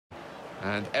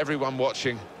And everyone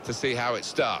watching to see how it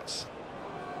starts.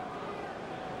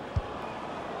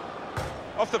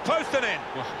 Off the post and in.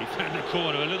 Well, he found the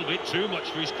corner a little bit too much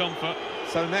for his comfort.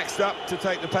 So next up to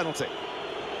take the penalty.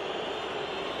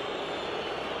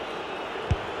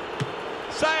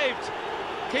 Saved!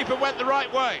 Keeper went the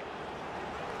right way.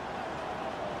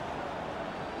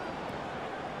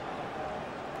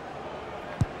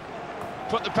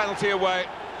 Put the penalty away,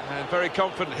 and very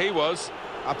confident he was.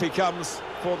 Up he comes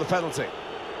for the penalty.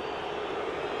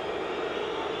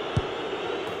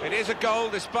 It is a goal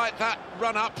despite that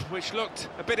run-up, which looked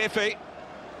a bit iffy.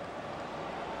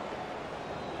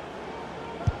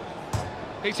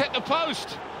 He's hit the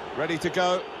post. Ready to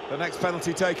go, the next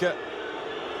penalty taker.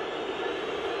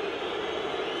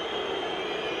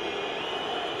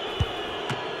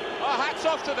 Oh, hats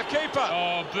off to the keeper.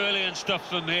 Oh, brilliant stuff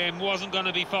from him. Wasn't going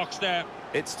to be foxed there.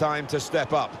 It's time to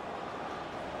step up.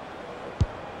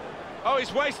 Oh,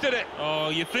 he's wasted it. Oh,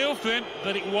 you feel for him,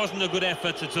 but it wasn't a good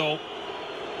effort at all.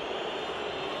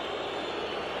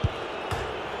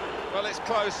 Well, it's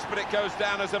close, but it goes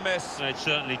down as a miss. It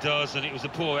certainly does, and it was a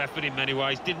poor effort in many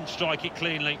ways. Didn't strike it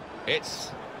cleanly.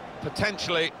 It's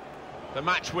potentially the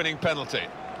match-winning penalty.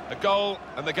 A goal,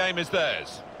 and the game is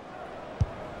theirs.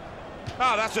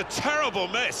 Oh, that's a terrible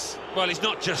miss. Well, he's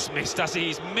not just missed, has he?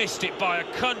 He's missed it by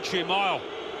a country mile.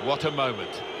 What a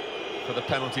moment for the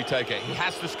penalty taker. He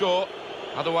has to score,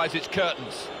 otherwise it's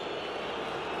curtains.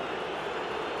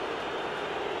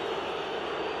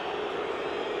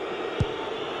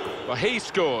 Well, he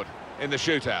scored in the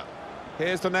shootout.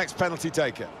 Here's the next penalty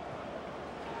taker.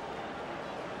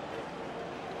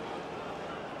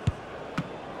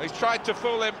 He's tried to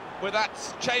fool him with that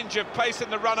change of pace in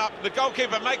the run-up. The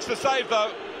goalkeeper makes the save,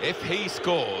 though. If he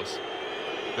scores,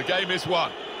 the game is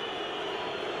won.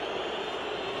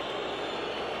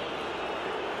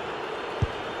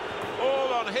 All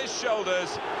on his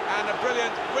shoulders, and a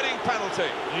brilliant winning penalty.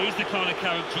 He's the kind of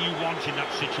character you want in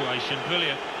that situation.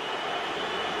 Brilliant.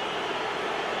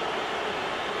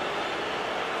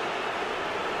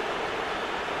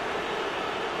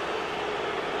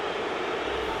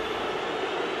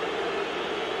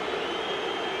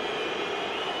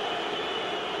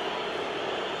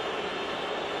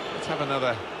 Let's have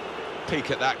another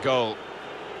peek at that goal.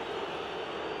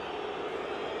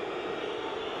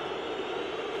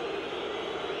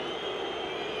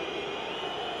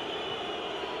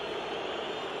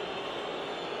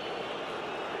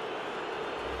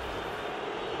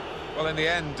 Well, in the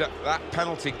end, that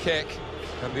penalty kick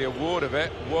and the award of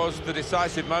it was the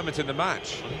decisive moment in the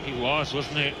match. I think it was,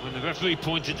 wasn't it? When the referee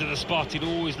pointed to the spot, it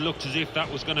always looked as if that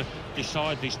was going to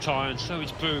decide this tie, and so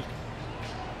it's proved.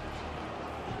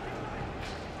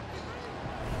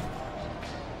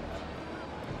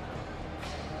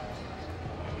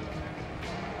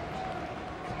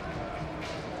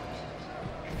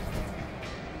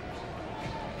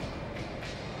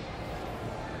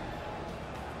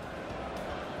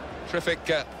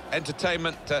 Terrific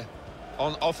entertainment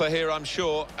on offer here, I'm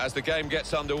sure, as the game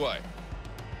gets underway.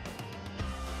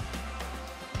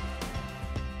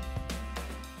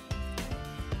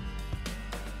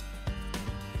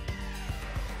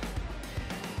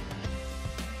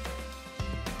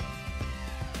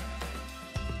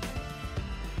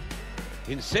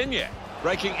 Insigne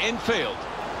breaking infield.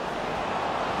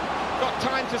 Got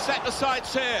time to set the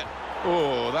sights here.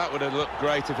 Oh, that would have looked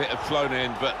great if it had flown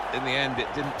in, but in the end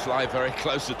it didn't fly very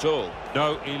close at all.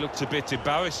 No, he looked a bit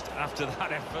embarrassed after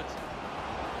that effort.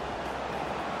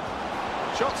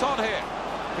 Shots on here.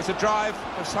 It's a drive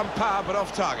of some power, but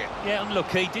off target. Yeah,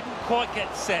 unlucky. Didn't quite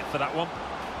get set for that one.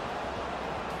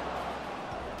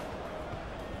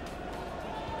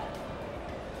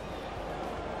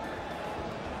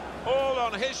 All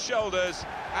on his shoulders,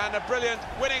 and a brilliant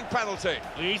winning penalty.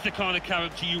 He's the kind of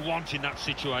character you want in that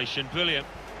situation. Brilliant.